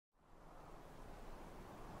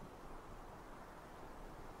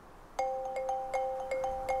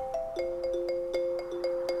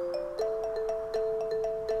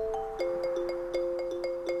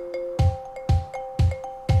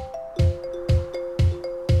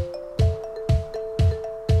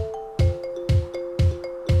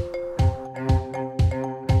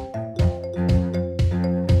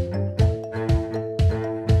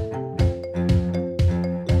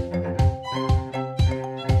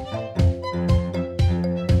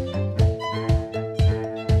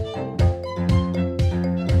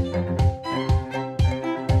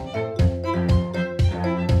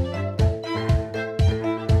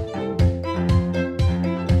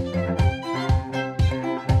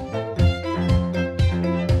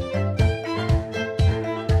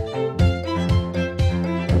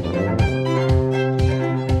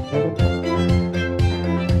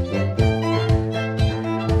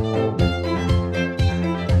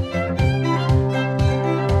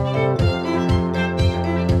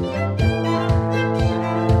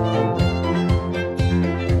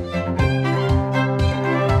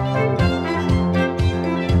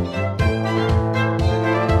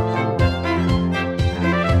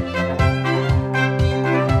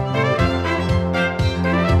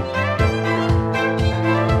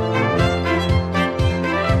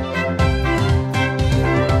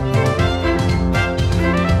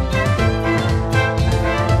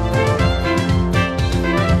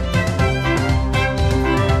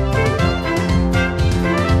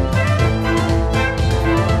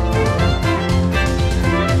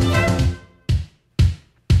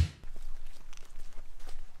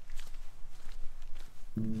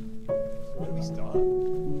Where do we start?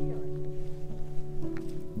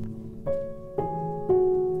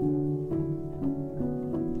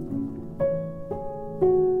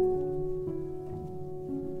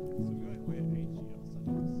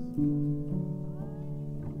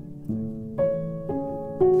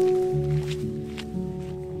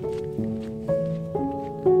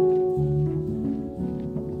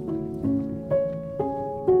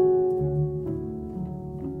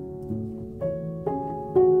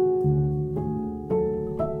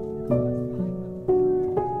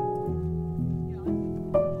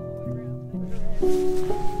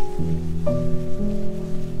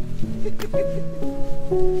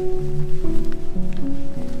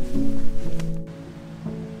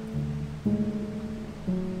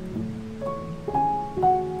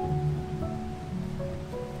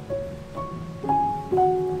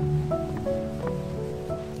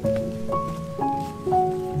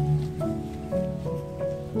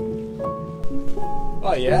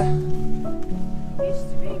 Oh yeah? Used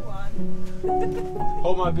to be one.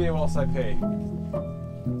 Hold my beer whilst I pee.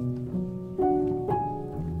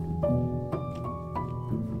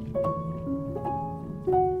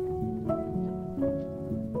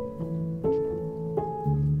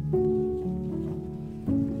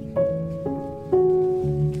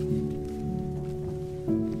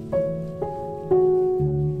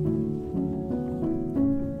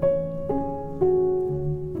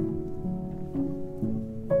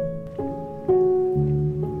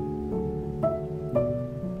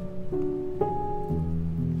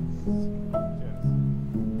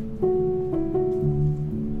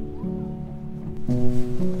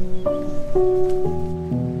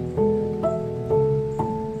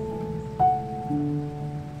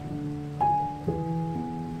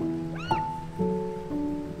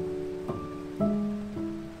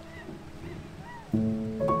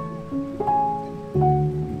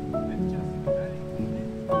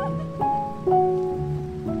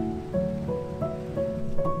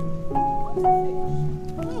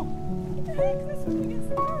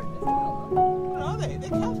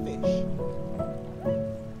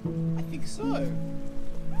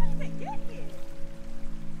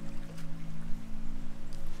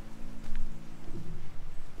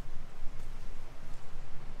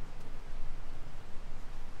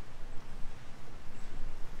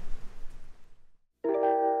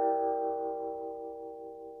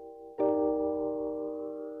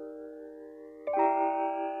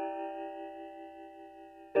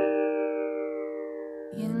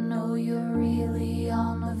 You know you're really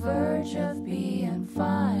on the verge of being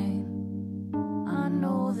fine. I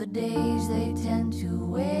know the days they tend to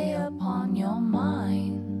weigh upon your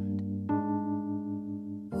mind.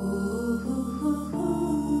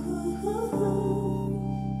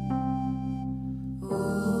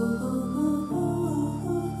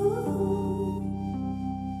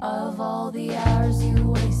 Of all the hours you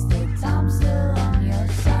wasted, time still on your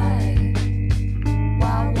side.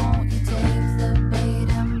 Why won't you take the bait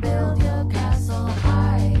and build your castle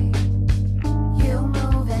high? You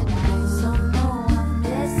move at night so no one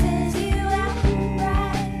misses you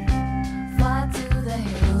outright. Fly to the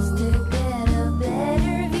hills to get a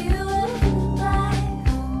better view of life.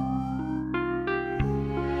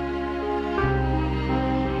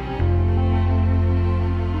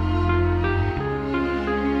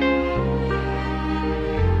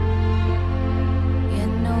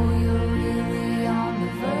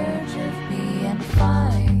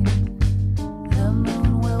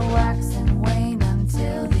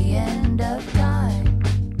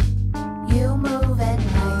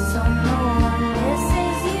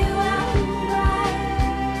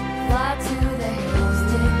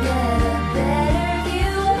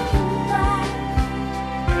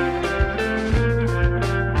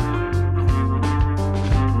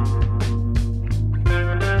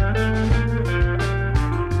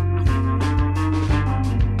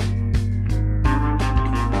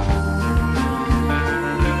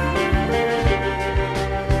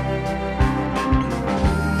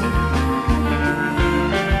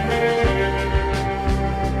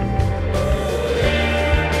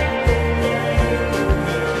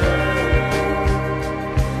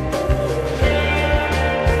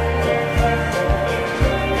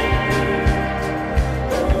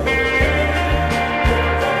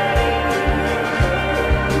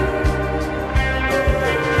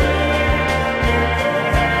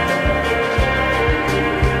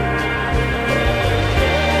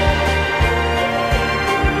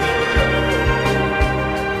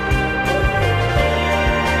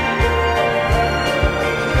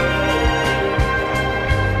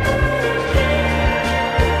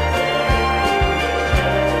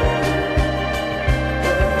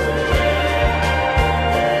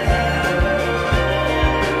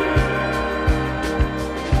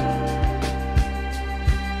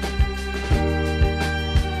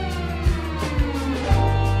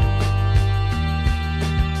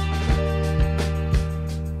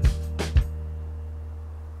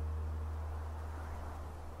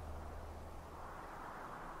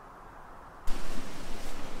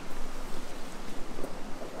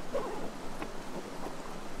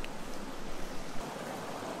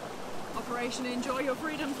 preparation. Enjoy your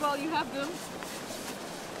freedoms while you have them.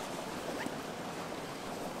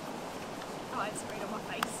 Oh, it's sprayed on my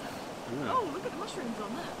face. Ooh. Oh, look at the mushrooms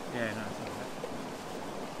on that. Yeah, no, it's all right.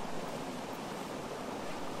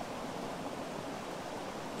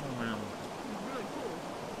 Oh wow. It's really cool.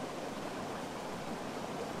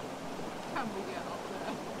 Can we get up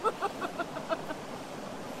there?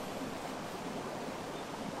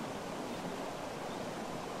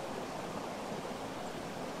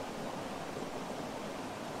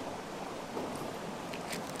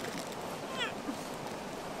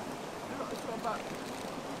 Let's go back.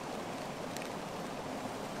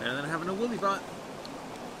 Better than having a woolly butt.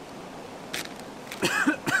 Look at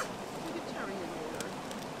Terry in here.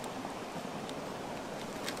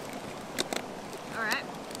 Alright.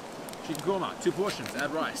 Chicken korma, 2 portions,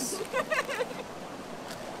 add rice.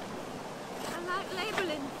 I like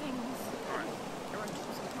labelling things. Alright.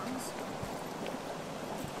 Sometimes.